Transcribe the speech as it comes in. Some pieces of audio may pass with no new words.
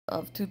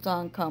of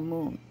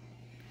Tutankamun.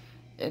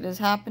 It is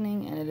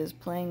happening and it is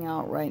playing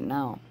out right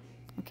now.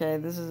 Okay,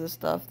 this is the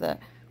stuff that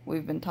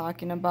we've been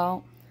talking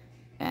about,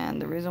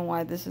 and the reason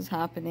why this is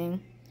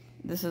happening,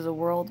 this is a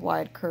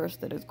worldwide curse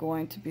that is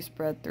going to be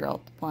spread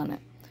throughout the planet.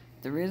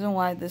 The reason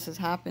why this is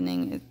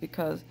happening is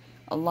because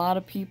a lot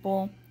of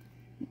people,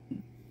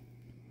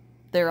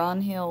 they're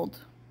unhealed,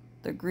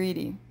 they're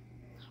greedy.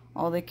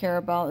 All they care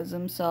about is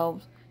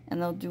themselves,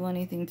 and they'll do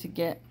anything to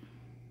get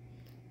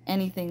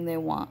anything they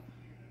want.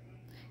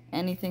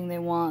 Anything they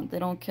want. They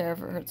don't care if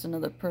it hurts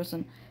another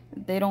person.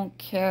 They don't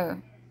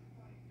care.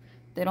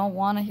 They don't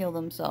want to heal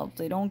themselves.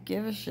 They don't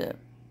give a shit.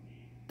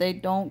 They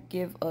don't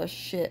give a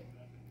shit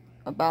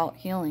about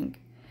healing.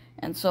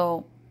 And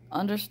so,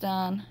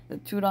 understand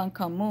that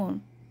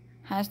Tutankamun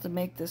has to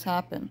make this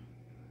happen.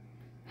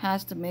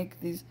 Has to make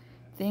these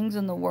things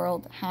in the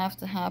world have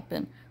to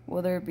happen.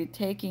 Whether it be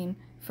taking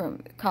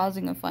from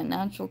causing a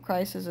financial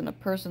crisis in a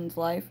person's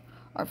life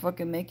or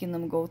fucking making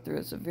them go through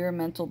a severe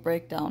mental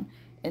breakdown.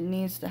 It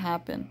needs to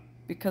happen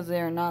because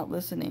they are not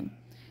listening.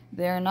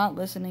 They are not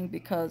listening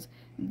because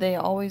they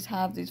always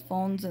have these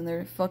phones in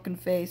their fucking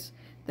face.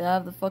 They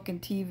have the fucking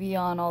TV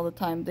on all the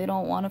time. They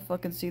don't want to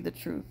fucking see the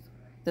truth.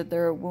 That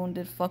they're a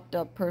wounded, fucked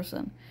up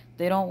person.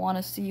 They don't want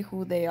to see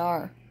who they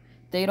are.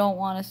 They don't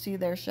want to see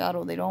their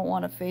shadow. They don't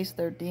want to face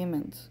their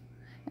demons.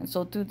 And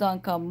so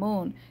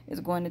Tutankamun is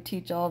going to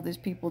teach all of these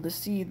people to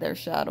see their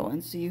shadow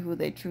and see who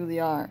they truly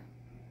are.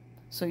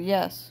 So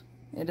yes,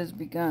 it has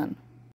begun.